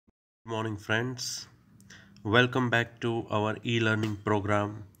Morning, friends. Welcome back to our e-learning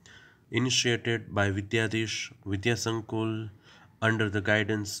program initiated by Vidyadish Vidyasankul under the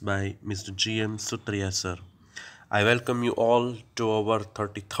guidance by Mr. G.M. Sutriya sir. I welcome you all to our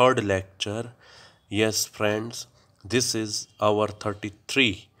 33rd lecture. Yes, friends, this is our 30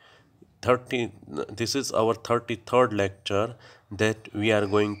 this is our 33rd lecture that we are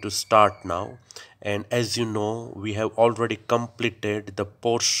going to start now, and as you know we have already completed the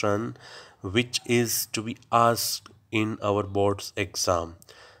portion which is to be asked in our board's exam.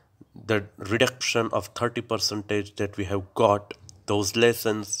 The reduction of 30 percentage that we have got, those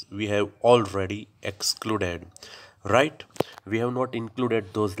lessons we have already excluded, right? We have not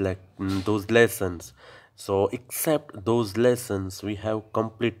included those lessons. So except those lessons, we have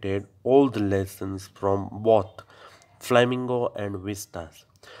completed all the lessons from both Flamingo and Vistas.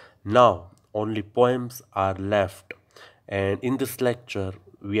 Now only poems are left, and in this lecture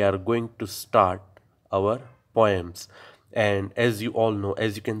we are going to start our poems. And as you all know,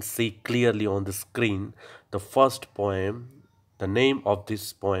 as you can see clearly on the screen, the first poem, the name of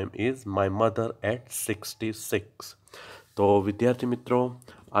this poem is My Mother at 66. તો વિદ્યાર્થી મિત્રો,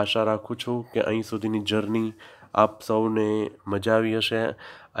 આશા રાખું છું કે અહીં સુધીની journey આપ સૌને મજા આવી હશે.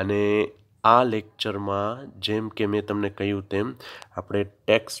 અને આ લેક્ચરમાં જેમ કે મેં તમને કહ્યું તેમ આપણે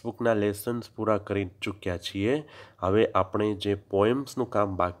ટેક્સ્ટ બુકના લેસન્સ પૂરા કરી ચૂક્યા છીએ. હવે આપણે જે પોએમ્સનું કામ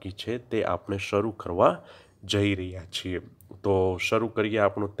બાકી છે તે આપણે શરૂ કરવા જઈ રહ્યા છીએ. તો શરૂ કરીએ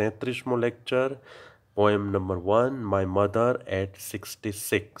આપણું 33મો lecture. Poem number 1, my mother at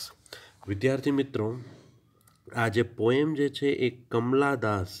 66. વિદ્યાર્થી મિત્રો, આ જે પોએમ જે છે એ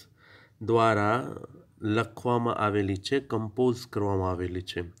કમલાદાસ દ્વારા લખવામાં આવેલી છે, કમ્પોઝ કરવામાં આવેલી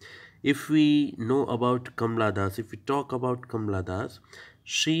છે. If we know about Kamala Das, if we talk about Kamala Das,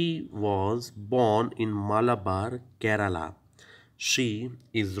 she was born in Malabar, Kerala. She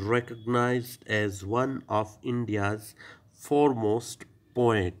is recognized as one of India's foremost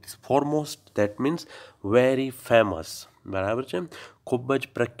poets. Foremost, that means very famous. બરાબર છે. ખૂબ જ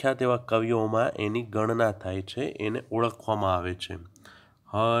પ્રખ્યાત એવા કવિઓમાં એની ગણના થાય છે, એને ઓળખવામાં આવે છે.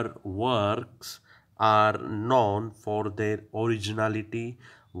 Her works are known for their originality,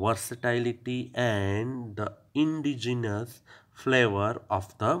 versatility and the indigenous flavor of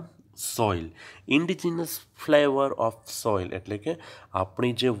the soil. Indigenous flavour of soil એટલે કે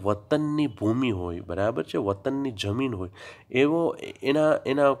આપણી જે વતનની ભૂમિ હોય, બરાબર છે, વતનની જમીન હોય, એવો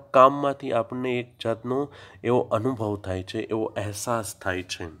એના કામમાંથી આપણને એક જાતનો એવો અનુભવ થાય છે, એવો અહેસાસ થાય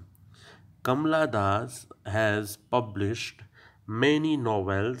છે. Kamala Das has published many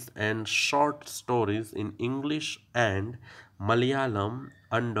novels and short stories in English and Malayalam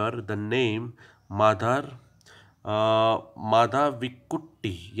under the name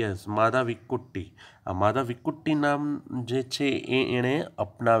માધાવિકુટ્ટી. Yes, માધાવિકુટ્ટી. આ માધાવિકુટ્ટી નામ જે છે એ એણે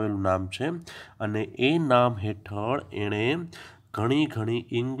અપનાવેલું નામ છે, અને એ નામ હેઠળ એણે ઘણી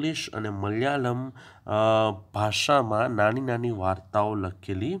ઇંગ્લિશ અને મલયાલમ ભાષામાં નાની નાની વાર્તાઓ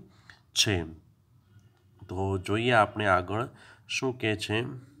લખેલી છે. તો જોઈએ આપણે આગળ શું કહે છે.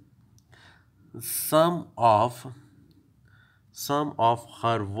 Some of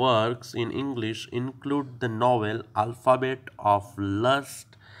her works in English include the novel Alphabet of Lust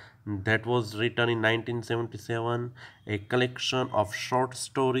that was written in 1977, a collection of short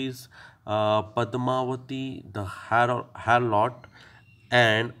stories, Padmavati the Harlot,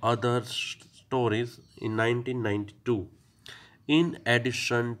 and other stories in 1992. In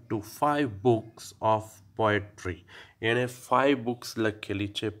addition to 5 books of poetry. એણે 5 books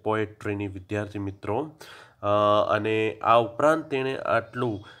લખેલી છે પોએટ્રીની, વિદ્યાર્થી મિત્રો. અને આ ઉપરાંત તેણે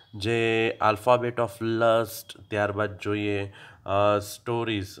આટલું જે આલ્ફાબેટ ઓફ લસ્ટ, ત્યારબાદ જોઈએ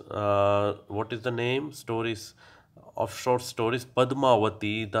stories, what is the name, stories of short stories,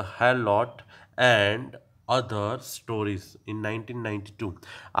 Padmavati, the હેલોટ and other stories in 1992.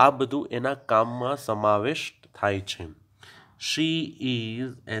 આ બધું એના કામમાં સમાવેશ થાય છે. She is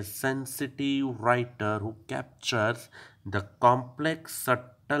a sensitive writer who captures the complex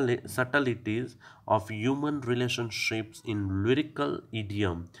subtleties of human relationships in lyrical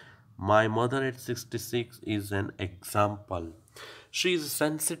idiom. My Mother at 66 is an example. She is a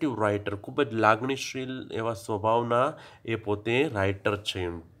sensitive writer. ખૂબ જ લાગણીશીલ એવા સ્વભાવના એ પોતે રાઇટર છે,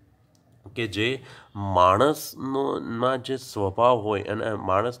 કે જે માણસમાં જે સ્વભાવ હોય અને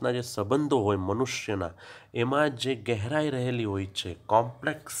માણસના જે સંબંધો હોય મનુષ્યના, એમાં જે ગહેરાઈ રહેલી હોય છે,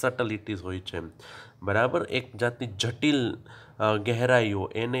 કોમ્પ્લેક્સ સટલિટીઝ હોય છે, બરાબર, એક જાતની જટિલ ગહેરાઈઓ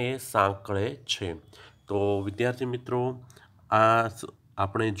એને એ સાંકળે છે. તો વિદ્યાર્થી મિત્રો, આ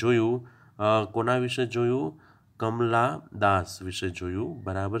આપણે જોયું કોના વિશે જોયું, કમલા દાસ વિશે જોયું,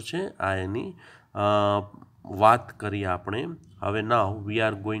 બરાબર છે. આ એની વાત કરી આપણે. હવે now we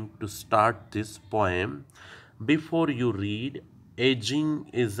are going to start this poem. Before you read, aging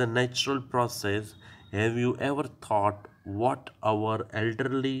is a natural process. Have you ever thought what our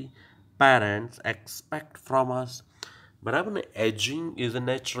elderly parents expect from us? બરાબર ને, ageing is a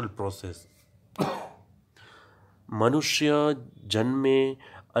natural process. મનુષ્ય જન્મે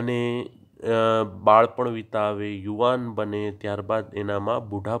અને બાળપણ વિતાવે, યુવાન બને, ત્યારબાદ એનામાં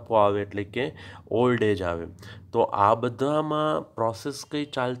બુઢાપો આવે એટલે કે ઓલ્ડ એજ આવે. તો આ બધામાં પ્રોસેસ કઈ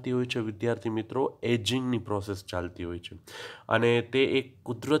ચાલતી હોય છે વિદ્યાર્થી મિત્રો? એજિંગની પ્રોસેસ ચાલતી હોય છે. અને તે એક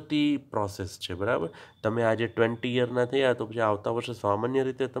કુદરતી પ્રોસેસ છે. બરાબર, તમે આજે 20 યરના થયા તો પછી આવતા વર્ષે સામાન્ય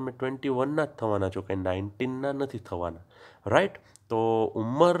રીતે તમે 21ના જ થવાના છો, કંઈ 19ના નથી થવાના. રાઈટ? તો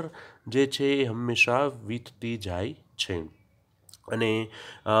ઉંમર જે છે એ હંમેશા વીતતી જાય છે. અને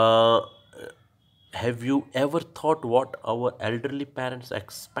have you ever thought watt hour elderly parents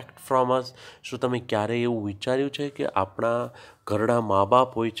expect from અસ? શું તમે ક્યારેય એવું વિચાર્યું છે કે આપણા ઘરડા મા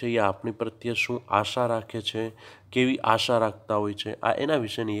બાપ હોય છે એ આપણી પ્રત્યે શું આશા રાખે છે, કેવી આશા રાખતા હોય છે? આ એના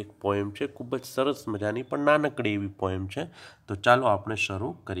વિશેની એક પોએમ છે, ખૂબ જ સરસ મજાની પણ નાનકડી એવી પોએમ છે. તો ચાલો આપણે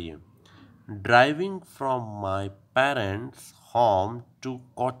શરૂ કરીએ. Driving from my parents' home to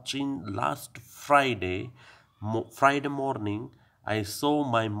Cochin last Friday morning, I saw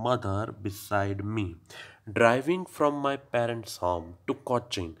my mother beside me. Driving from my parents' home to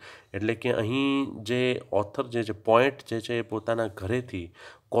Cochin, એટલે કે અહીં જે ઓથર જે છે, પોઈન્ટ જે છે એ પોતાના ઘરેથી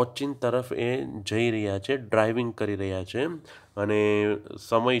કોચિન તરફ એ જઈ રહ્યા છે, ડ્રાઇવિંગ કરી રહ્યા છે. અને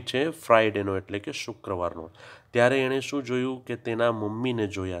સમય છે ફ્રાઈડેનો એટલે કે શુક્રવારનો. ત્યારે એણે શું જોયું કે તેના મમ્મીને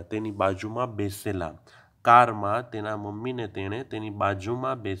જોયા તેની બાજુમાં બેસેલા. કારમાં તેના મમ્મીને તેણે તેની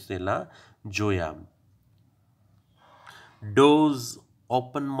બાજુમાં બેસેલા જોયા. Doze,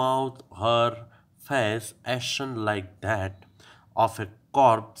 open mouth, her face ashen like that of a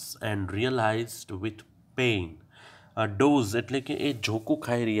corpse, and realized with pain. Dose એટલે કે એ ઝોકું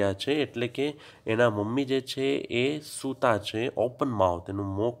ખાઈ રહ્યા છે, એટલે કે એના મમ્મી જે છે એ સૂતા છે, ઓપન માઉથ, એનું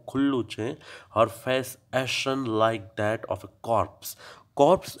મોં ખુલ્લું છે. હર face એશન like that of a corps.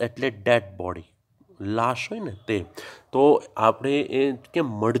 Corps એટલે ડેડ બોડી, લાશ હોય ને તે. તો આપણે એ કે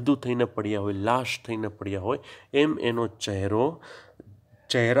મડદું થઈને પડ્યા હોય, લાશ થઈને પડ્યા હોય, એમ એનો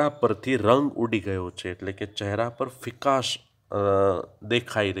ચહેરા પરથી રંગ ઉડી ગયો છે, એટલે કે ચહેરા પર ફિકાશ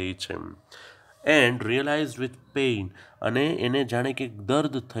દેખાઈ રહી છે. એન્ડ રિયલાઇઝ વિથ પેઇન, અને એને જાણે કે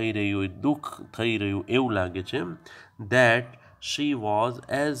દર્દ થઈ રહ્યું હોય, દુઃખ થઈ રહ્યું એવું લાગે છે. That she was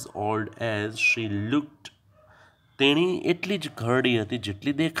as old as she looked. તેણી એટલી જ ઘરડી હતી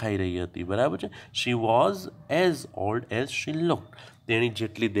જેટલી દેખાઈ રહી હતી. બરાબર છે? She was as old as she looked. તેણી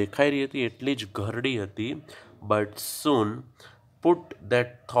જેટલી દેખાઈ રહી હતી એટલી જ ઘરડી હતી. But soon put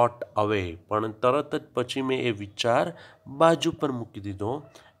that thought અવે. પણ તરત જ પછી મેં એ વિચાર બાજુ પર મૂકી દીધો.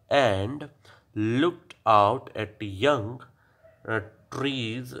 And looked out at young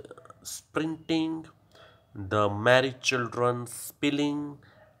trees સ્પ્રિન્ટિંગ, the merry children spilling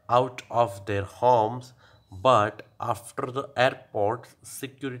out of their homes, but after the airport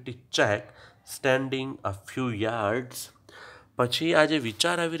security check, standing a few yards. પછી આજે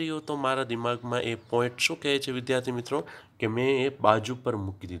વિચાર આવી રહ્યો હતો મારા દિમાગમાં. એ પોઈન્ટ શું કહે છે વિદ્યાર્થી મિત્રો? કે મેં એ બાજુ પર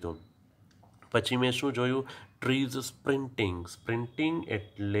મૂકી દીધો. પછી મેં શું જોયું? ટ્રીઝ સ્પ્રિન્ટિંગ. સ્પ્રિન્ટિંગ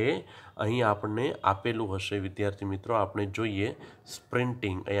એટલે અહીં આપણને આપેલું હશે વિદ્યાર્થી મિત્રો, આપણે જોઈએ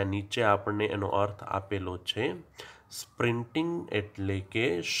સ્પ્રિન્ટિંગ. અહીંયા નીચે આપણને એનો અર્થ આપેલો છે. સ્પ્રિન્ટિંગ એટલે કે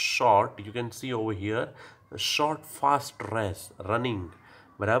short, you can see over here, short fast race, running.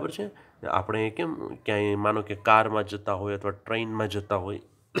 બરાબર છે? આપણે કેમ ક્યાંય માનો કે કારમાં જતા હોય અથવા ટ્રેનમાં જતા હોય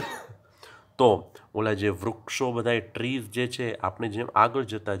તો ઓલા જે વૃક્ષો બધા ટ્રીઝ જે છે, આપણે જેમ આગળ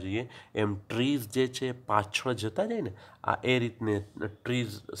જતા જઈએ એમ ટ્રીઝ જે છે પાછળ જતા જાય ને, આ એ રીતને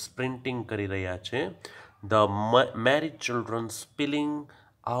ટ્રીઝ સ્પ્રિન્ટિંગ કરી રહ્યા છે. The Mary children spilling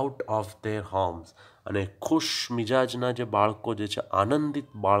out of their homes. અને ખુશ મિજાજના જે બાળકો જે છે, આનંદિત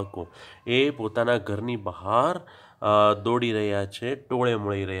બાળકો, એ પોતાના ઘરની બહાર દોડી રહ્યા છે, ટોળે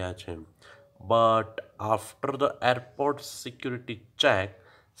મળી રહ્યા છે. But after the airport security check,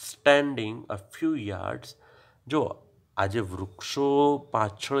 standing a few યાર્ડ્સ. જો આજે વૃક્ષો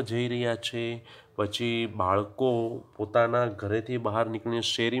પાછળ જઈ રહ્યા છે, પછી બાળકો પોતાના ઘરેથી બહાર નીકળીને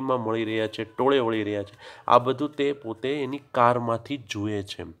શેરીમાં મળી રહ્યા છે, ટોળે વળી રહ્યા છે. આ બધું તે પોતે એની કારમાંથી જુએ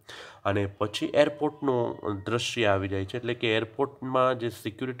છે. અને પછી એરપોર્ટનું દ્રશ્ય આવી જાય છે, એટલે કે એરપોર્ટમાં જે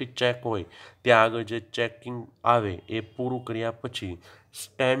સિક્યુરિટી ચેક હોય ત્યાં આગળ જે ચેકિંગ આવે એ પૂરું કર્યા પછી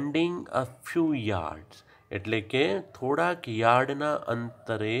સ્ટેન્ડિંગ અ ફ્યુ યાર્ડ્સ એટલે કે થોડાક યાર્ડના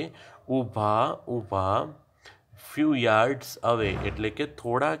અંતરે ઊભા ફ્યુ યાર્ડ્સ અવે એટલે કે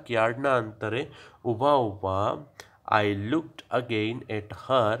થોડાક યાર્ડના અંતરે ઊભા આઈ looked again at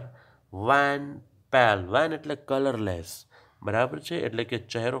her van પેલ, વેન એટલે કલરલેસ, બરાબર છે, એટલે કે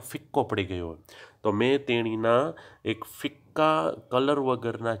ચહેરો ફિક્કો પડી ગયો હોય. તો મેં તેણીના એક ફિક્કા કલર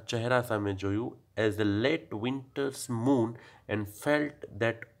વગરના ચહેરા સામે જોયું as a late winters moon and felt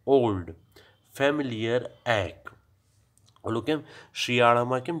that old familiar એક. ઓલું કેમ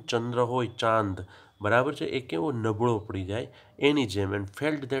શિયાળામાં કેમ ચંદ્ર હોય ચાંદ, બરાબર છે, એ કેવો નબળો પડી જાય એની જેમ. And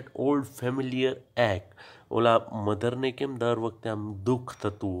felt that old familiar એક, ઓલા મધરને કેમ દર વખતે આમ દુઃખ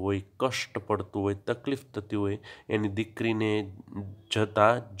થતું હોય, કષ્ટ પડતું હોય, તકલીફ થતી હોય એની દીકરીને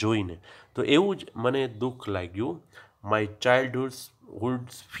જતા જોઈને. તો એવું જ મને દુઃખ લાગ્યું. My childhood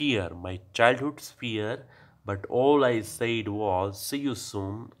fear, but all I said was C you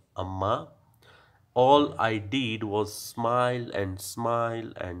soon Amma. All I did was smile and smile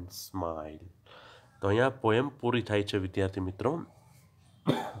and smile. તો અહીંયા પોએમ પૂરી થાય છે વિદ્યાર્થી મિત્રો.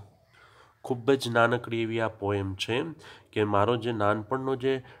 ખૂબ જ નાનકડી એવી આ પોએમ છે કે મારો જે નાનપણનો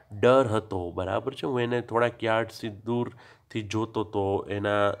જે ડર હતો, બરાબર છે, હું એને થોડાક યાર્ડથી દૂરથી જોતો હતો,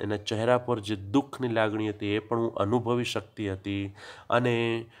 એના ચહેરા પર જે દુઃખની લાગણી હતી એ પણ હું અનુભવી શકતી હતી. અને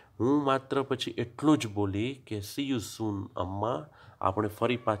હું માત્ર પછી એટલું જ બોલી કે સી યુ સૂન અમ્મા, આપણે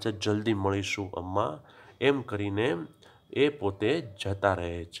ફરી પાછા જલ્દી મળીશું અમ્મા, એમ કરીને એ પોતે જતા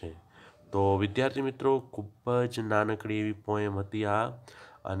રહે છે. તો વિદ્યાર્થી મિત્રો, ખૂબ જ નાનકડી એવી પોએમ હતી આ,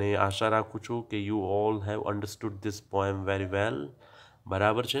 અને આશા રાખું છું કે you all have understood this poem very well,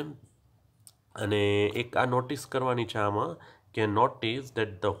 બરાબર છે. અને એક આ નોટિસ કરવાની છે આમાં કે notice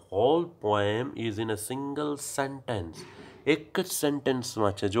that the hall poem is in a single sentence. એક જ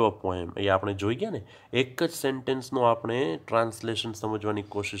સેન્ટેન્સમાં છે જો પોએમ, એ આપણે જોઈ ગયા ને, એક જ સેન્ટેન્સનું આપણે ટ્રાન્સલેશન સમજવાની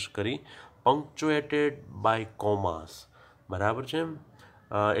કોશિશ કરી, પંક્ચુએટેડ બાય કોમાસ, બરાબર છે.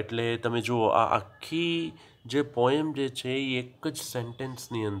 એટલે તમે જુઓ આ આખી જે પોએમ જે છે એ એક જ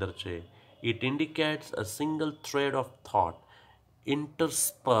સેન્ટેન્સની અંદર છે. It indicates a single thread of thought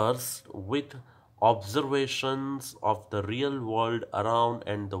interspersed with observations of the real world around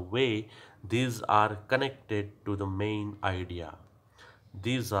and the way these are connected to the main idea.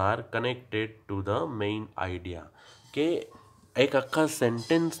 These are connected to the main idea. કે એક આખા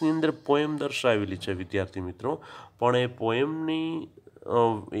સેન્ટેન્સની અંદર poem દર્શાવેલી છે વિદ્યાર્થી મિત્રો, પણ એ પોએમની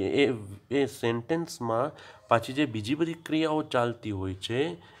એ સેન્ટેન્સમાં પાછી જે બીજી બધી ક્રિયાઓ ચાલતી હોય છે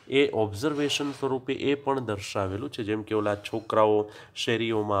એ ઓબ્ઝર્વેશન સ્વરૂપે એ પણ દર્શાવેલું છે. જેમ કે ઓલા છોકરાઓ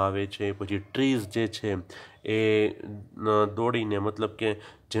શેરીઓમાં આવે છે, પછી ટ્રીઝ જે છે એ દોડીને, મતલબ કે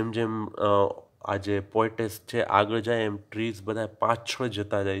જેમ જેમ આ જે પોએટેસ છે આગળ જાય એમ ટ્રીઝ બધા પાછળ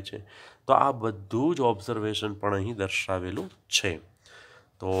જતા જાય છે. તો આ બધું જ ઓબ્ઝર્વેશન પણ અહીં દર્શાવેલું છે.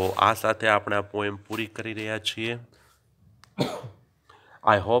 તો આ સાથે આપણે આ પોએમ પૂરી કરી રહ્યા છીએ.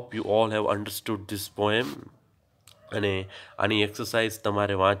 I hope you all have understood this poem. અને આની એક્સરસાઇઝ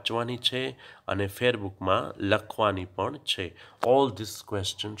તમારે વાંચવાની છે અને ફેરબુકમાં લખવાની પણ છે. All this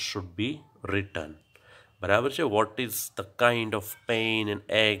question should be return, બરાબર છે. What is the kind of pain and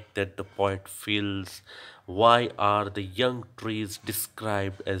egg that the poet feels? Why are the young trees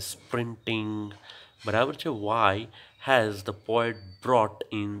described as સ્પ્રિન્ટિંગ? બરાબર છે. Y has the poet brought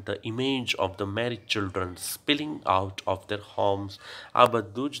in the image of the married children spilling out of their homes? આ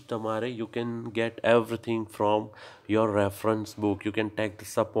બધું જ તમારે, you can get everything from your reference book. You can take the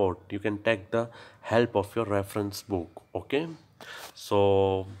support, you can take the help of your reference book, okay. So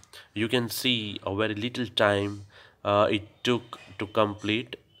you can see a very little time it took to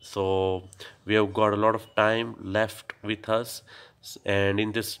complete. So we have got a lot of time left with us, and in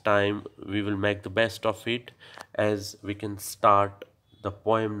this time we will make the best of it, as we can start the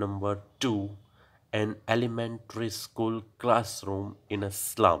poem number 2, an elementary school classroom in a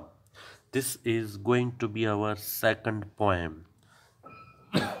slum. This is going to be our second poem.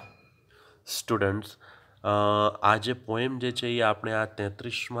 Students, આ જે poem જે છે એ આપણે આ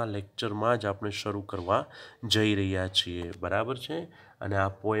 33મા લેક્ચરમાં જ આપણે શરૂ કરવા જઈ રહ્યા છીએ, બરાબર છે. અને આ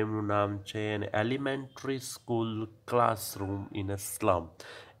પોએમનું નામ છે N elementary school classroom in a slum.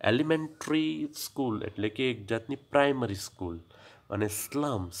 Elementary school એટલે કે એક જાતની પ્રાઇમરી સ્કૂલ, અને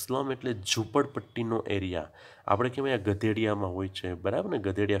સ્લમ એટલે ઝૂંપડપટ્ટીનો એરિયા. આપણે કેમ અહીંયા ગધેડિયામાં હોય છે, બરાબર ને,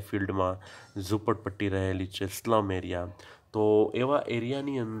 ગધેડિયા ફિલ્ડમાં ઝૂંપડપટ્ટી રહેલી છે, સ્લમ એરિયા. તો એવા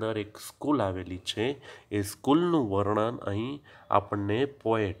એરિયાની અંદર એક સ્કૂલ આવેલી છે. એ સ્કૂલનું વર્ણન અહીં આપણને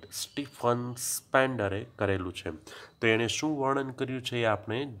પોએટ સ્ટીફન સ્પેન્ડરે કરેલું છે. તો એણે શું વર્ણન કર્યું છે એ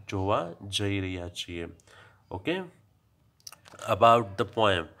આપણે જોવા જઈ રહ્યા છીએ, okay. About the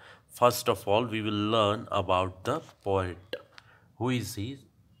poem, first of all we will learn about the poet. Who is he?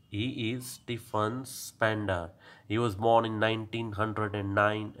 He is Stephen Spender. He was born in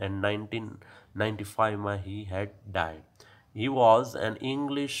 1909 and 1995 he had died. He was an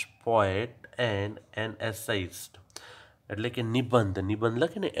English poet and an essayist. એટલે કે નિબંધ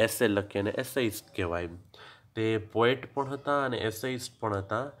લખે ને એસે લખે ને એસેઇસ્ટ કહેવાય. તે poet પણ હતા અને એસેઇસ્ટ પણ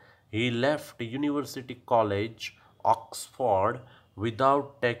હતા. હી left university college Oxford without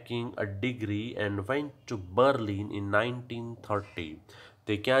taking a degree and went to Berlin in 1930.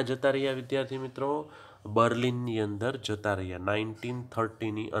 તે ક્યાં જતા રહ્યા વિદ્યાર્થી મિત્રો? બર્લિનની અંદર જતા રહ્યા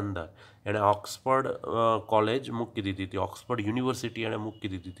 1930ની અંદર. એણે ઓક્સફર્ડ કોલેજ મૂકી દીધી હતી, ઓક્સફર્ડ યુનિવર્સિટી એણે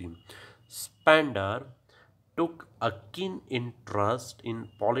મૂકી દીધી હતી. Splendor took a keen interest in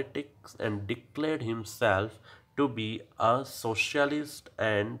politics and declared himself to be a socialist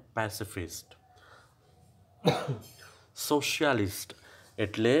and pacifist. Socialist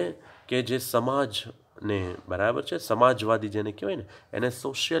એટલે કે જે સમાજને બરાબર છે, સમાજવાદી જેને કહેવાય ને એને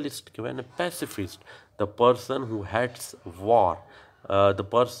સોશિયાલિસ્ટ કહેવાય. અને પેસિફિસ્ટ the person who hats war, the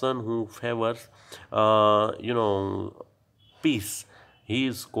person who ફેવર્સ piece, he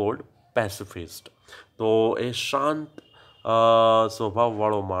is called પેસિફિસ્ટ. તો એ શાંત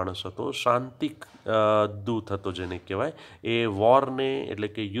સ્વભાવવાળો માણસ હતો, શાંતિક દૂત હતો જેને કહેવાય. એ વોરને એટલે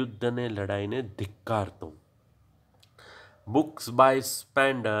કે યુદ્ધને, લડાઈને ધિક્કારતો. Books by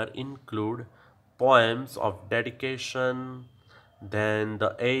Spender include poems of dedication, then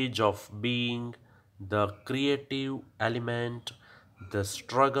The Age of Being, The Creative Element, The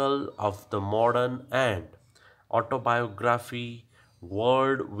Struggle of the Modern Ant, Autobiography,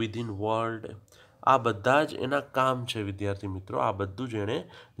 World Within World. આ બધા જ એના કામ છે વિદ્યાર્થી મિત્રો, આ બધું જ એણે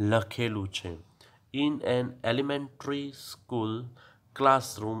લખેલું છે. In an elementary school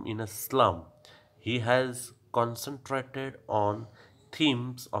classroom in a slum, he has concentrated on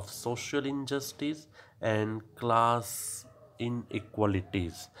themes of social injustice and class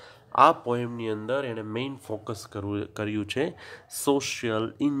inequalities. આ પોએમની અંદર એણે મેઇન ફોકસ કર્યું છે સોશિયલ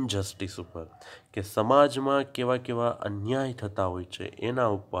ઇનજસ્ટિસ ઉપર, કે સમાજમાં કેવા કેવા અન્યાય થતા હોય છે એના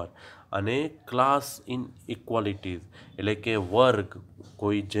ઉપર, અને ક્લાસ ઇન ઇક્વાલિટીઝ એટલે કે વર્ગ,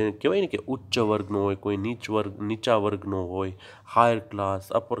 કોઈ જે કહેવાય ને કે ઉચ્ચ વર્ગનો હોય, કોઈ નીચા વર્ગનો હોય, higher class,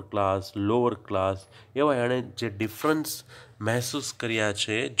 upper class, lower class, એવા એણે જે ડિફરન્સ મહેસૂસ કર્યા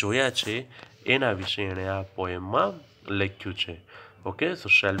છે, જોયા છે, એના વિશે એણે આ પોએમમાં લખ્યું છે. Okay, so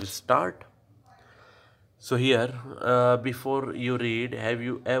shall we start? So here, before you read, have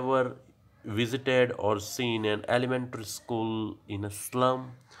you ever visited or seen an elementary school in a slum?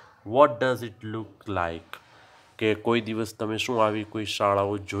 What does it look like? કે કોઈ દિવસ તમે શું આવી કોઈ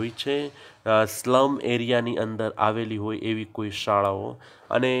શાળાઓ જોઈ છે સ્લમ એરિયાની અંદર આવેલી હોય એવી કોઈ શાળાઓ?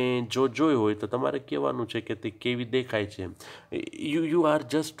 અને જો જોઈ હોય તો તમારે કહેવાનું છે કે તે કેવી દેખાય છે. You are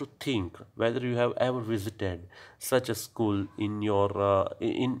just two think whether you have ever visited such a school in your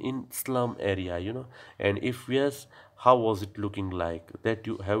in slum area, and if yes, how was it looking like? That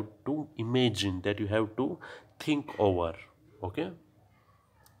you have to imagine, that you have to think over. Okay.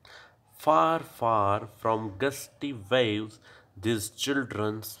 Far, far from gusty waves, these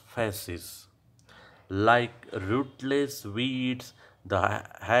children's faces, like rootless weeds, the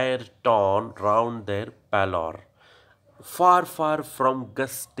hair torn round their pallor. Far, far from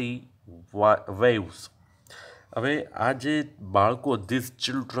gusty waves. હવે આ જે બાળકો, this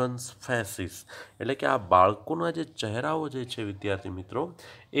children's faces એટલે કે આ બાળકોના જે ચહેરાઓ જે છે વિદ્યાર્થી મિત્રો,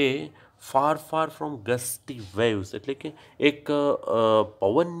 એ ફાર ફાર ફ્રોમ ગસ્ટી વેવ્સ એટલે કે એક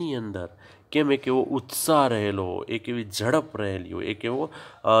પવનની અંદર કેમ એક એવો ઉત્સાહ રહેલો, એક એવી ઝડપ રહેલી હોય, એક એવો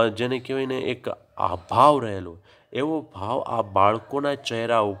જેને કહેવાય ને એક ભાવ રહેલો, એવો ભાવ આ બાળકોના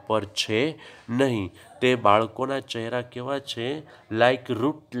ચહેરા ઉપર છે નહીં. તે બાળકોના ચહેરા કેવા છે? લાઈક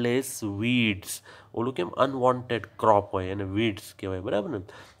રૂટલેસ વીડ્સ. ઓલું કેમ અનવોન્ટેડ ક્રોપ હોય એને વીડ્સ કહેવાય, બરાબર ને?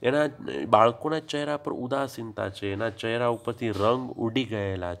 એના બાળકોના ચહેરા પર ઉદાસીનતા છે, એના ચહેરા ઉપરથી રંગ ઉડી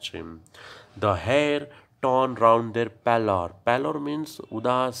ગયેલા છે. The hair ટોર્ન round there પેલોર. પેલોર means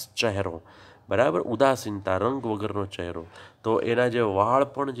ઉદાસ ચહેરો, બરાબર? ઉદાસીનતા, રંગ વગરનો ચહેરો. તો એના જે વાળ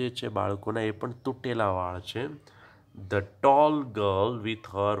પણ જે છે બાળકોના એ પણ તૂટેલા વાળ છે. The toll girl with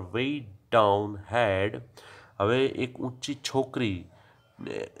her weight down હેડ. હવે એક ઊંચી છોકરી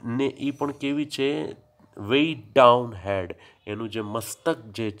ને એ પણ કેવી છે? વેઇટ ડાઉન હેડ, એનું જે મસ્તક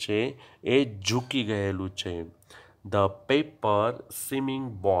જે છે એ ઝૂકી ગયેલું છે. The paper સીમિંગ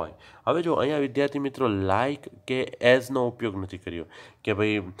boy. હવે જો અહીંયા વિદ્યાર્થી મિત્રો લાઇક કે એઝનો ઉપયોગ નથી કર્યો કે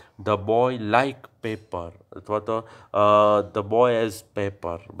ભાઈ ધ બોય લાઇક પેપર અથવા તો ધ બોય એઝ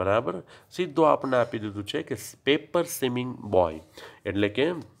પેપર, બરાબર? સીધું આપણે આપી દીધું છે કે પેપર સીમિંગ બોય એટલે કે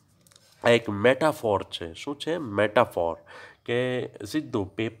આ એક મેટાફોર છે. શું છે? મેટાફોર. કે સીધું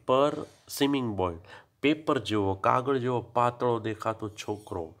પેપર સીમિંગ બોય, પેપર જેવો, કાગળ જેવો પાતળો દેખાતો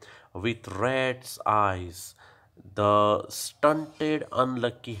છોકરો. With rates eyes, the સ્ટન્ટેડ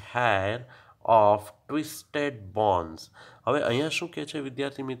unlucky hair of twisted bones. હવે અહીંયા શું કહે છે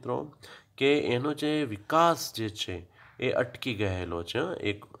વિદ્યાર્થી મિત્રો? કે એનો જે વિકાસ જે છે એ અટકી ગયેલો છે.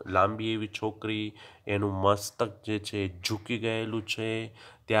 એક લાંબી એવી છોકરી, એનું મસ્તક જે છે એ ઝૂકી ગયેલું છે.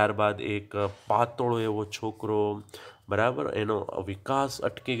 ત્યારબાદ એક પાતળો એવો છોકરો, બરાબર, એનો વિકાસ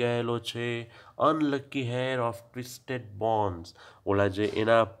અટકી ગયેલો છે. Unlucky hair of twisted bones. ઓલા જે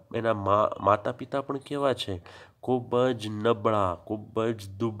એના એના માતા પિતા પણ કેવા છે, ખૂબ જ નબળા, ખૂબ જ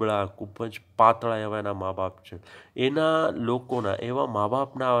દુબળા, ખૂબ જ પાતળા એવા એના મા બાપ છે. એના લોકોના એવા મા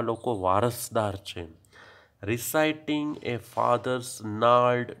બાપના આ લોકો વારસદાર છે. રિસાઇટિંગ એ ફાધર્સ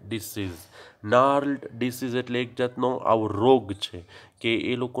નાર્ડ ડિસીઝ. નાર્ડ ડિસીઝ એટલે એક જાતનો આવો રોગ છે કે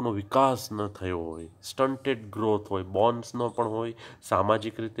એ લોકોનો વિકાસ ન થયો હોય, સ્ટન્ટેડ ગ્રોથ હોય, બોન્સનો પણ હોય,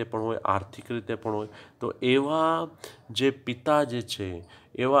 સામાજિક રીતે પણ હોય, આર્થિક રીતે પણ હોય. તો એવા જે પિતા જે છે,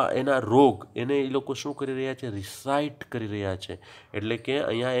 એવા એના રોગ, એને એ લોકો શું કરી રહ્યા છે? રિસાઇટ કરી રહ્યા છે. એટલે કે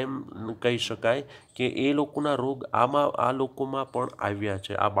અહીંયા એમ કહી શકાય કે એ લોકોના રોગ આ લોકોમાં પણ આવ્યા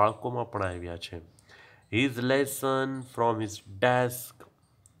છે, આ બાળકોમાં પણ આવ્યા છે. His lesson from his desk.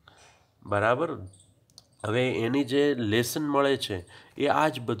 બરાબર. હવે એની જે લેસન મળે છે એ આ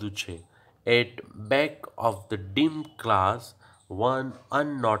જ બધું છે. At back of the dim class one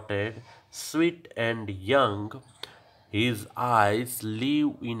અનનોટેડ sweet and young, his ice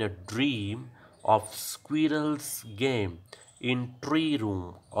live in a dream of સ્ક્વિરલ્સ game in tree room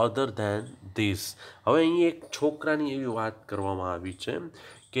other than this. હવે અહીં એક છોકરાની એવી વાત કરવામાં આવી છે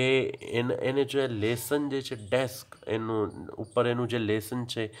કે એને જે લેસન જે છે, ડેસ્ક એનું ઉપર એનું જે લેસન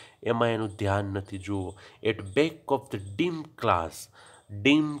છે એમાં એનું ધ્યાન નથી. જુઓ, at back of the dim class.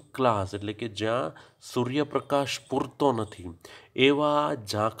 Dim class એટલે કે જ્યાં સૂર્યપ્રકાશ પૂરતો નથી, એવા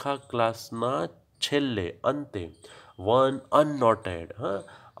ઝાંખા ક્લાસના છેલ્લે, અંતે, વન અનનોટેડ.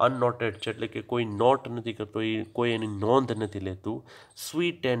 અનનોટેડ છે એટલે કે કોઈ નોટ નથી કરતો, એ કોઈ એની નોંધ નથી લેતું.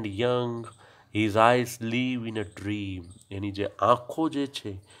 Sweet and young, his ice live in a dream. એની જે આંખો જે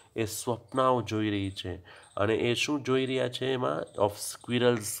છે એ સ્વપ્નાઓ જોઈ રહી છે. અને એ શું જોઈ રહ્યા છે? એમાં ઓફ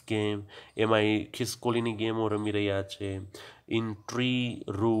સ્ક્વિરલ્સ ગેમ, એમાં એ ખિસકોલીની ગેમો રમી રહ્યા છે. ઇન ટ્રી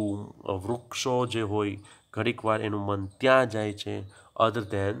રૂમ, વૃક્ષો જે હોય, ઘડીક વાર એનું મન ત્યાં જાય છે. અધર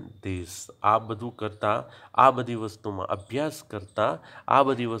ધેન ધીસ, આ બધું કરતાં, આ બધી વસ્તુમાં અભ્યાસ કરતાં આ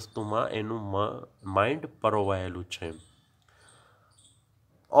બધી વસ્તુમાં એનું માઇન્ડ પરોવાયેલું છે.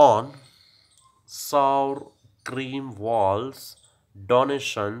 On સાઉર cream walls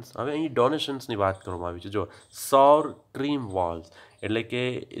ડોનેશન્સ. હવે અહીં ડોનેશન્સની વાત કરવામાં આવી છે. જો, સૌર ક્રીમ વોલ્સ એટલે કે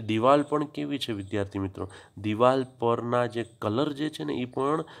દિવાલ પણ કેવી છે વિદ્યાર્થી મિત્રો? દિવાલ પરના જે કલર જે છે ને એ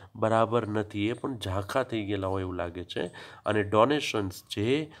પણ બરાબર નથી, એ પણ ઝાંખા થઈ ગયેલા હોય એવું લાગે છે. અને ડોનેશન્સ,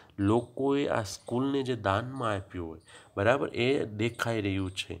 જે લોકોએ આ સ્કૂલને જે દાનમાં આપ્યું હોય, બરાબર, એ દેખાઈ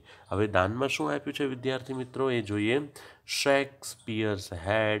રહ્યું છે. હવે દાનમાં શું આપ્યું છે વિદ્યાર્થી મિત્રો એ જોઈએ. શેક્સપિયર્સ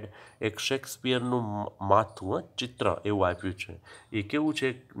હેડ, એક શેક્સપિયરનું માથું, ચિત્ર એવું આપ્યું છે. એ કેવું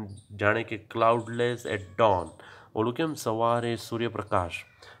છે? જાણે કે ક્લાઉડલેસ એટ ડોન. ઓલું કેમ સવારે સૂર્યપ્રકાશ,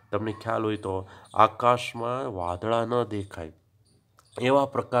 તમને ખ્યાલ હોય તો આકાશમાં વાદળા ન દેખાય,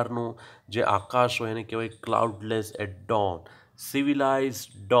 એવા પ્રકારનું જે આકાશ હોય એને કહેવાય ક્લાઉડલેસ at Don. Civilise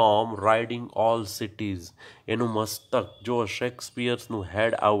dome riding all cities. એનું મસ્તક જો, શેક્સપિયર્સનું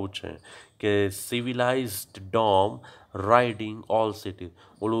હેડ આવું છે કે સિવિલાઇઝડ ડોમ રાઇડિંગ ઓલ સિટીઝ.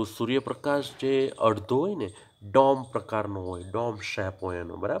 ઓલું સૂર્યપ્રકાશ જે અડધો હોય ને, ડોમ પ્રકારનો હોય, ડોમ શેપ હોય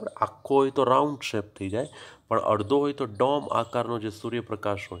એનો, બરાબર. આખો હોય તો રાઉન્ડ શેપ થઈ જાય, પણ અડધો હોય તો ડોમ આકારનો જે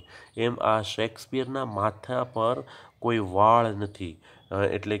સૂર્યપ્રકાશ હોય, એમ આ શેક્સપિયરના માથા પર કોઈ વાળ નથી.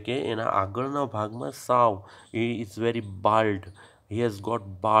 એટલે કે એના આગળના ભાગમાં સાવ, he is very bald, he has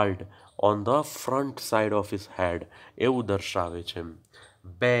got bald on the front side of his હેડ, એવું દર્શાવે છે.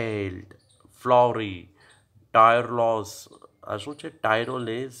 બેલ્ડ, ફ્લોરી, ટાયરલોસ. આ શું છે?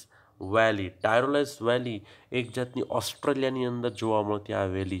 ટાયરોલેસ વેલી. ટાયરોલેસ વેલી એક જાતની ઓસ્ટ્રેલિયાની અંદર જોવા મળતી આ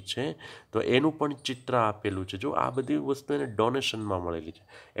વેલી છે. તો એનું પણ ચિત્ર આપેલું છે. જો, આ બધી વસ્તુ એને ડોનેશનમાં મળેલી છે.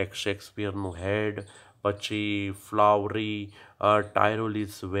 એક શેક્સપિયરનું હેડ, પછી ફ્લાવરી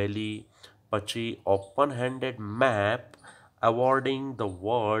ટાયરોલિસ વેલી, પછી open handed map અવોર્ડિંગ the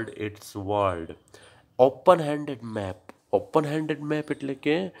world it's world. Open handed map. Open handed map એટલે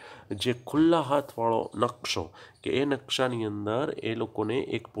કે જે ખુલ્લા હાથવાળો નકશો, કે એ નકશાની અંદર એ લોકોને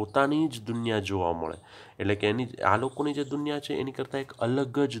એક પોતાની જ દુનિયા જોવા મળે. એટલે કે એની, આ લોકોની જે દુનિયા છે એની કરતાં એક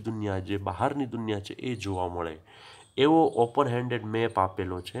અલગ જ દુનિયા, જે બહારની દુનિયા છે એ જોવા મળે, એવો ઓપન હેન્ડેડ મેપ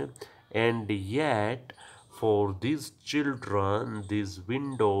આપેલો છે. And yet four this children this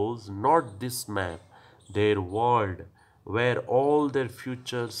Windows not this map, there world wear all there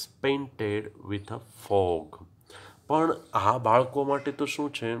futures painted with a fog. પણ આ બાળકો માટે તો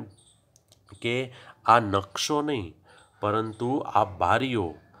શું છે કે આ નકશો નહીં, પરંતુ આ બારીઓ,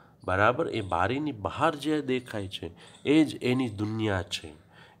 બરાબર, એ બારીની બહાર જે દેખાય છે એ જ એની દુનિયા છે.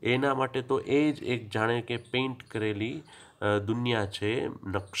 એના માટે તો એ જ એક જાણે કે પેઇન્ટ કરેલી દુનિયા છે.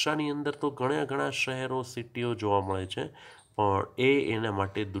 નકશાની અંદર તો ઘણા ઘણા શહેરો સિટીઓ જોવા મળે છે, પણ એ એના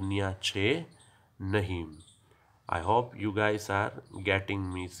માટે દુનિયા છે નહીં. I hope you guys are getting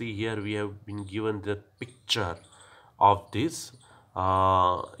me. See, here we have been given the picture of this,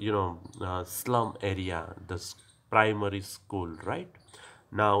 slum area, the primary school, right?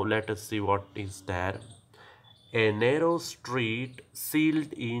 Now let us see what is there. A narrow street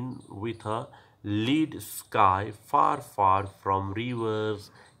sealed in with a lead sky, far, far from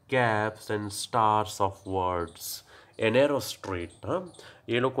rivers, caps, and stars of words. A narrow street, હા,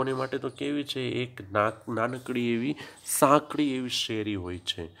 એ લોકોની માટે તો કેવી છે, એક નાનકડી એવી સાંકડી એવી શેરી હોય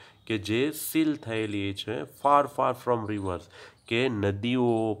છે કે જે સીલ થયેલી છે, ફાર ફાર ફ્રોમ રિવર્સ, કે નદીઓ,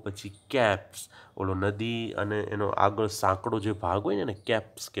 પછી કેપ્સ, ઓલો નદી અને એનો આગળ સાંકડો જે ભાગ હોય ને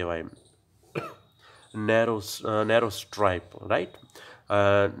કેપ્સ કહેવાય. નેરો સ્ટ્રાઇપ, રાઈટ,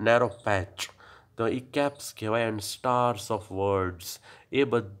 નેરો પેચ, તો એ કેપ્સ કહેવાય. એન્ડ સ્ટાર્સ ઓફ વર્ડ્સ, એ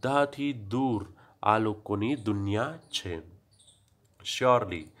બધાથી દૂર આ લોકોની દુનિયા છે.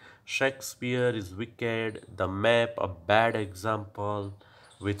 Surely, Shakespeare is wicked, the map a bad example,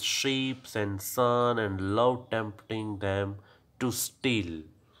 with sheep and sun and love tempting them to steal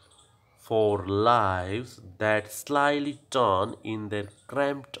for lives that slyly turn in their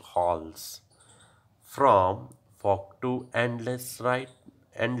cramped halls. From fog to endless right,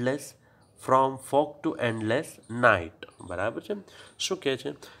 endless, from fog to endless night. બરાબર છે. શું કહે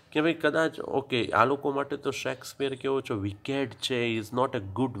છે કે ભાઈ કદાચ okay આ લોકો માટે તો શેક્સપિયર કેવો છે, વિકેડ છે, is not a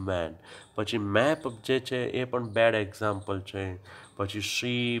good man. પછી મેપ જે છે એ પણ બેડ એક્ઝામ્પલ છે. પછી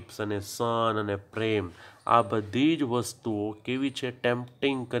શીપ્સ અને સન અને પ્રેમ, આ બધી જ વસ્તુઓ કેવી છે,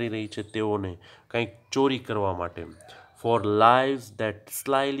 ટેમ્પટિંગ કરી રહી છે તેઓને કંઈક ચોરી કરવા માટે. For lives that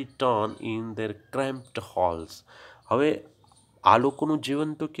slyly turn in their cramped halls. હવે આ લોકોનું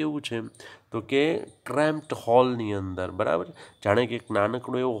જીવન તો કેવું છે, તો કે ક્રેમ્પ્ડ હોલની અંદર, બરાબર, જાણે કે એક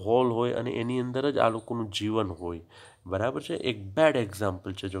નાનકડો એવો હોલ હોય અને એની અંદર જ આ લોકોનું જીવન હોય. બરાબર છે. એક બેડ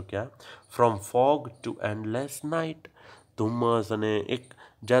એક્ઝામ્પલ છે જો કે આ. From fog two endless night, ધુમ્મસ અને એક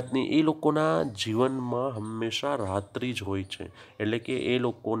જાતની એ લોકોના જીવનમાં હંમેશા રાત્રિ જ હોય છે. એટલે કે એ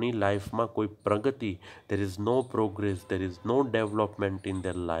લોકોની લાઈફમાં કોઈ પ્રગતિ, there is no progress, there is no development in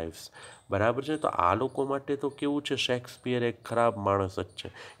their lifes. બરાબર છે. તો આ લોકો માટે તો કેવું છે, શેક્સપિયર એક ખરાબ માણસ જ છે.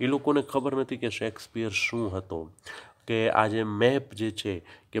 એ લોકોને ખબર નથી કે શેક્સપિયર શું હતો, કે આ જે મેપ જે છે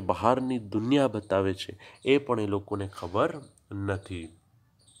કે બહારની દુનિયા બતાવે છે એ પણ એ લોકોને ખબર નથી.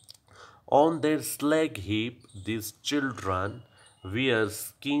 On their slag heap, these children wear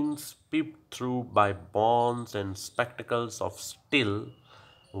skins peeped through by bonds and spectacles of steel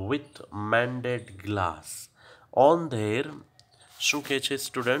with mended glass. On their, શું કહે છે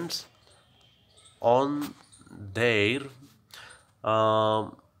students, on their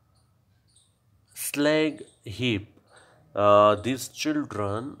slag heap, these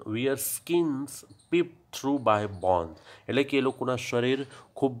children wear skins peeped through by bonds. એટલે કે એ લોકોના શરીર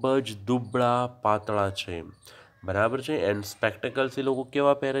ખૂબ જ દુબળા પાતળા છે. બરાબર છે. એન્ડ સ્પેક્ટેકલ્સ, એ લોકો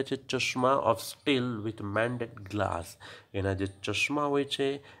કેવા પહેરે છે, ચશ્મા of steel with mandate glass. એના જે ચશ્મા હોય છે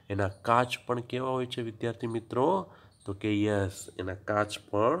એના કાચ પણ કેવા હોય છે વિદ્યાર્થી મિત્રો, તો કે યસ, એના કાચ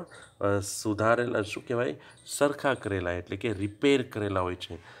પણ સુધારેલા, શું કહેવાય, સરખા કરેલા, એટલે કે રિપેર કરેલા હોય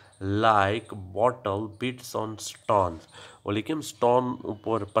છે. Like bottle bits on stones, ઓલી કેમ સ્ટોન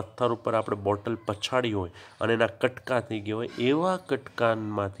ઉપર, પથ્થર ઉપર આપણે બોટલ પછાડી હોય અને એના કટકા થઈ ગયા હોય, એવા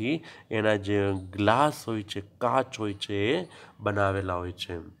કટકામાંથી એના જે ગ્લાસ હોય છે, કાચ હોય છે, એ બનાવેલા હોય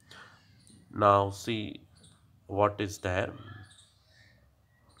છે. નાઉ see what is there.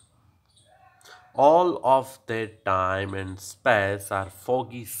 All of their time and space are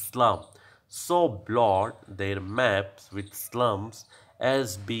foggy slums, so blot their maps with slums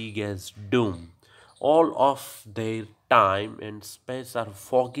as big as doom. All of their time and space are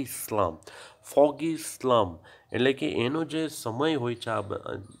foggy slum. Foggy slum એટલે કે એનો જે સમય હોય છે આ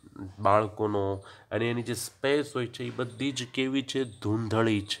બાળકોનો અને એની જે સ્પેસ હોય છે એ બધી જ કેવી છે,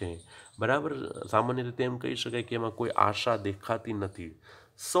 ધૂંધળી છે. બરાબર. સામાન્ય રીતે એમ કહી શકાય કે એમાં કોઈ આશા દેખાતી નથી.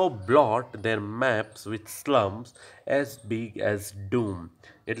 So blot their maps with slums as big as doom.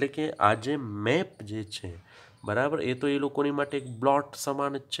 એટલે કે આ જે મેપ જે છે, બરાબર, એ તો એ લોકોની માટે એક બ્લોટ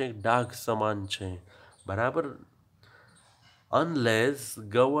સમાન જ છે, ડાઘ સમાન છે. બરાબર. Unless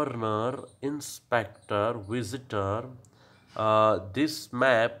governor, inspector, visitor, this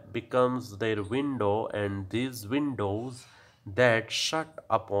map becomes their window, and these windows that shut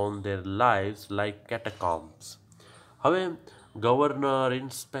upon their lives like catacombs. હવે ગવર્નર,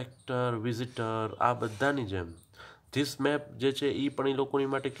 ઇન્સ્પેક્ટર, વિઝિટર, આ બધાની જેમ ધીસ મેપ જે છે એ પણ એ લોકોની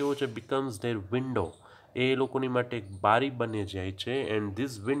માટે કેવો છે, બિકમ્સ ધેર વિન્ડો, એ લોકોની માટે એક બારી બની જાય છે and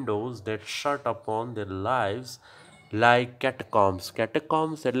this Windows that shirt upon there lives like કેટકોમ્સ.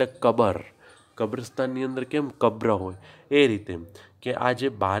 કેટકોમ્સ એટલે કબર. કબ્રસ્તાનની અંદર કેમ કબ્ર હોય એ રીતે કે આ જે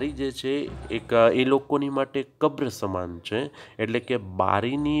બારી જે છે એક એ લોકોની માટે કબ્ર સમાન છે. એટલે કે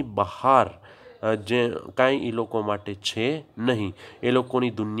બારીની બહાર જે કાંઈ એ લોકો માટે છે નહીં. એ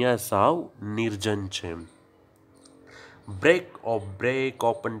લોકોની દુનિયા સાવ નિર્જન છે. Break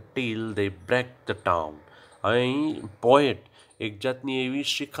open teal they break the town. અહીં પોએટ એક જાતની એવી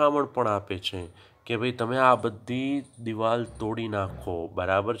શિખામણ પણ આપે છે કે ભાઈ તમે આ બધી દિવાલ તોડી નાખો,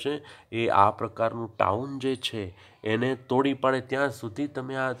 બરાબર છે. એ આ પ્રકારનું ટાઉન જે છે એને તોડી પાડે ત્યાં સુધી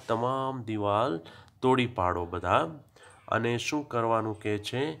તમે આ તમામ દિવાલ તોડી પાડો બધા. અને શું કરવાનું કહે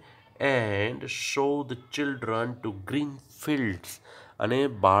છે, and show the children two green fields. અને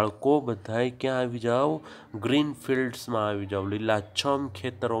બાળકો બધાય ક્યાં આવી જાઓ, ગ્રીન ફિલ્ડ્સમાં આવી જાઓ, લીલાછમ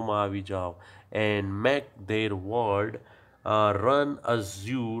ખેતરોમાં આવી જાઓ. And make there world run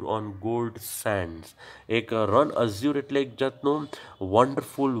Azure on gold સેન્ડ્સ. એક રન અઝ્યુર એટલે એક જાતનું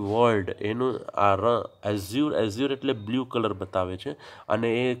વન્ડરફુલ વર્લ્ડ. એનું આ એઝ્યુર એટલે બ્લુ કલર બતાવે છે અને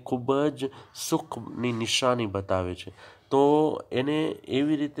એ ખૂબ જ સુખની નિશાની બતાવે છે. તો એને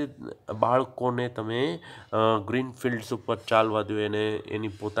એવી રીતે બાળકોને તમે ગ્રીન ફિલ્ડ્સ ઉપર ચાલવા દો, એને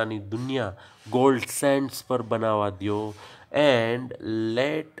એની પોતાની દુનિયા ગોલ્ડ સેન્ડ્સ પર બનાવવા દો. And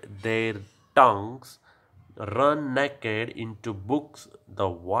let there ટંગ્સ run naked into books, the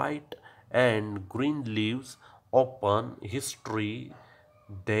white and green leaves open history,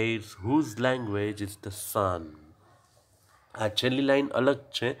 theirs whose language is the sun. આ છેલ્લી લાઈન અલગ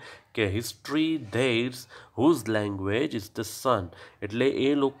છે કે history theirs whose language is the sun. એટલે એ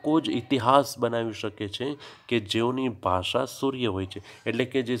લોકો જ ઇતિહાસ બનાવી શકે છે કે જેઓની ભાષા સૂર્ય હોય છે. એટલે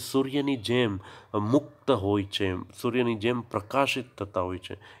કે જે સૂર્યની જેમ મુક્ત હોય છે, સૂર્યની જેમ પ્રકાશિત થતા હોય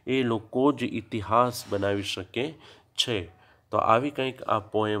છે, એ લોકો જ ઇતિહાસ બનાવી શકે છે. તો આવી કંઈક આ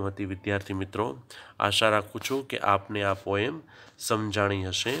પોએમ હતી વિદ્યાર્થી મિત્રો. આશા રાખું છું કે આપને આ પોએમ સમજાણી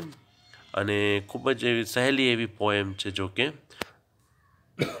હશે અને ખૂબ જ એવી સહેલી એવી પોએમ છે જો કે,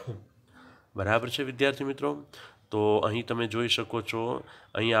 બરાબર છે વિદ્યાર્થી મિત્રો. તો અહીં તમે જોઈ શકો છો,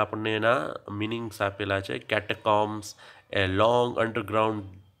 અહીં આપણને એના મિનિંગ્સ આપેલા છે. કેટેકોમ્સ, એ long underground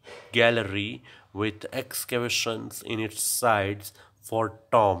gallery with excavations in its sides for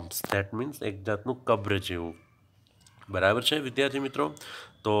tombs. That means એક જાતનું કબ્ર જેવું, બરાબર છે વિદ્યાર્થી મિત્રો.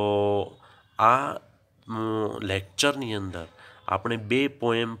 તો આ લેક્ચરની અંદર આપણે 2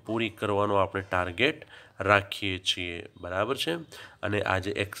 પોએમ પૂરી કરવાનો આપણે ટાર્ગેટ રાખીએ છીએ, બરાબર છે. અને આ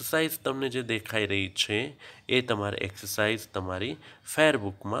જે એક્સરસાઇઝ તમને જે દેખાઈ રહી છે એ તમારે એક્સરસાઇઝ તમારી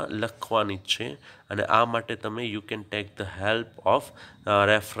ફેરબુકમાં લખવાની છે. અને આ માટે તમે you can take the help of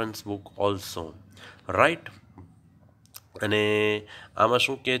reference book also, right. અને આમાં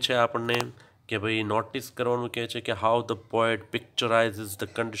શું કહે છે આપણને કે ભાઈ નોટિસ કરવાનું કહે છે કે how the poet પિક્ચરાઇઝિસ the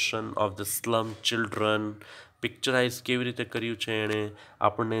condition of the slum children. Picturise કેવી રીતે કર્યું છે એણે,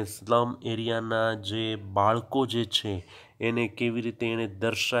 આપણને સ્લમ એરિયાના જે બાળકો જે છે એને કેવી રીતે એણે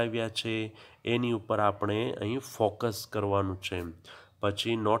દર્શાવ્યા છે એની ઉપર આપણે અહીં ફોકસ કરવાનું છે.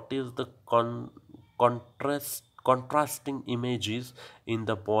 પછી notice the contrasting images in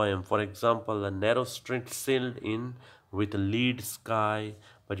the poem. For example, a narrow street sailed in with a lead sky,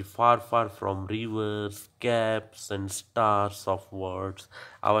 પછી far far from rivers, caps and stars of words.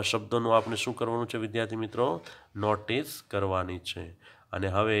 આવા શબ્દોનું આપણે શું કરવાનું છે વિદ્યાર્થી મિત્રો, નોટિસ કરવાની છે. અને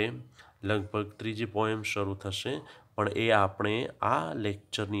હવે લગભગ ત્રીજી પોએમ શરૂ થશે, પણ એ આપણે આ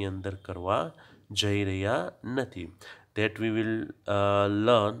લેક્ચરની અંદર કરવા જઈ રહ્યા નથી. That we will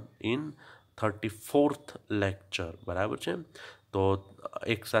learn in 34th lecture, બરાબર છે. તો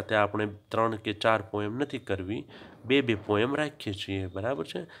એક સાથે આપણે 3 કે 4 પોએમ નથી કરવી, 2 પોએમ રાખીએ છીએ, બરાબર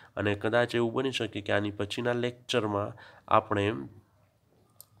છે. અને કદાચ એવું બની શકે કે આની પછીના લેક્ચરમાં આપણે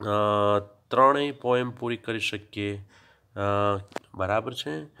 3 પોએમ પૂરી કરી શકીએ, બરાબર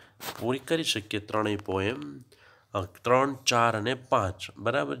છે. પૂરી કરી શકીએ 3 પોએમ, 3, 4 અને 5,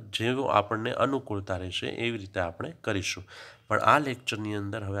 બરાબર. જેવું આપણને અનુકૂળતા રહેશે એવી રીતે આપણે કરીશું. પણ આ લેક્ચરની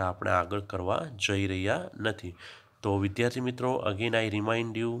અંદર હવે આપણે આગળ કરવા જઈ રહ્યા નથી. તો વિદ્યાર્થી મિત્રો, again I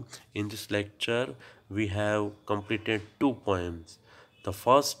remind you, in this lecture we have completed 2 poems. The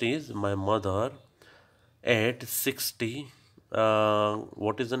first is My Mother at 60.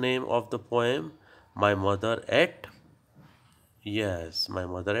 What is the name of the poem? My Mother at, yes, My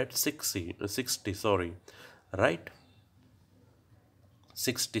Mother at 60, sorry, right?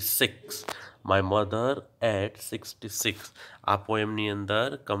 66. My Mother at 66. આ પોએમની અંદર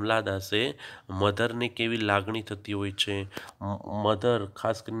કમલાદાસે મધરને કેવી લાગણી થતી હોય છે, mother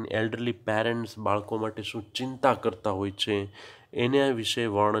ખાસ કરીને elderly parents બાળકો માટે શું ચિંતા કરતા હોય છે એના વિશે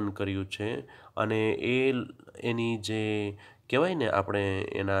વર્ણન કર્યું છે. અને એ એની જે કહેવાય ને આપણે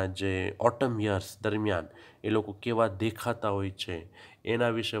એના જે ઓટમ યર્સ દરમિયાન એ લોકો કેવા દેખાતા હોય છે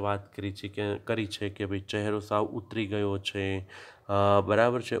એના વિશે વાત કરી છે કે ભાઈ ચહેરો સાવ ઉતરી ગયો છે,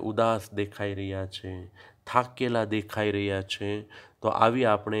 બરાબર છે, ઉદાસ દેખાઈ રહ્યા છે, થાકેલા દેખાઈ રહ્યા છે. તો આવી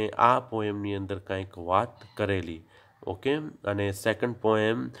આપણે આ પોએમની અંદર કંઈક વાત કરેલી. ઓકે. અને સેકન્ડ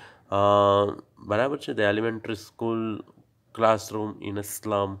પોએમ બરાબર છે, the elementary school classroom in a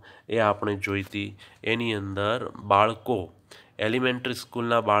slum, એ આપણે જોઈતી. એની અંદર બાળકો, એલિમેન્ટરી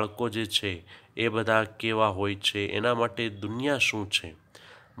સ્કૂલના બાળકો જે છે એ બધા કેવા હોય છે, એના માટે દુનિયા શું છે,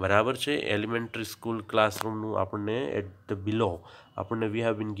 બરાબર છે. એલિમેન્ટરી સ્કૂલ ક્લાસરૂમનું આપણને એટ ધ બિલો આપણને we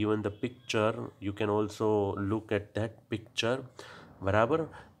have been given the picture, you can also look at that picture, બરાબર.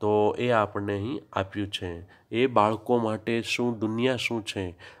 તો એ આપણને અહીં આપ્યું છે. એ બાળકો માટે શું દુનિયા શું છે,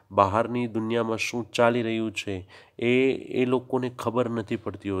 બહારની દુનિયામાં શું ચાલી રહ્યું છે, એ એ લોકોને ખબર નથી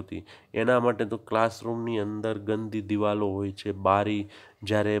પડતી હોતી. એના માટે તો ક્લાસરૂમની અંદર ગંદી દિવાલો હોય છે, બારી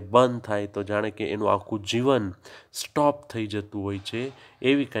જ્યારે બંધ થાય તો જાણે કે એનું આખું જીવન સ્ટોપ થઈ જતું હોય છે.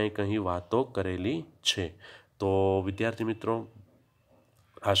 એવી કંઈક અહીં વાતો કરેલી છે. તો વિદ્યાર્થી મિત્રો,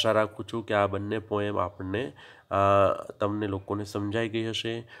 આશા રાખું છું કે આ બંને પોએમ આપણને તમને લોકોને સમજાઈ ગઈ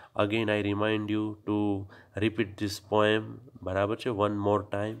હશે. Again I remind you two repeat this poem, બરાબર છે, વન મોર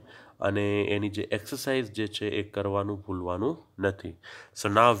ટાઈમ. અને એની જે એક્સરસાઇઝ જે છે એ કરવાનું ભૂલવાનું નથી.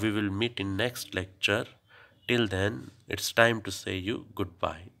 સો નાવ we will meet in next lecture. Till then, it's time to say you good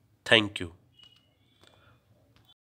bye. Thank you.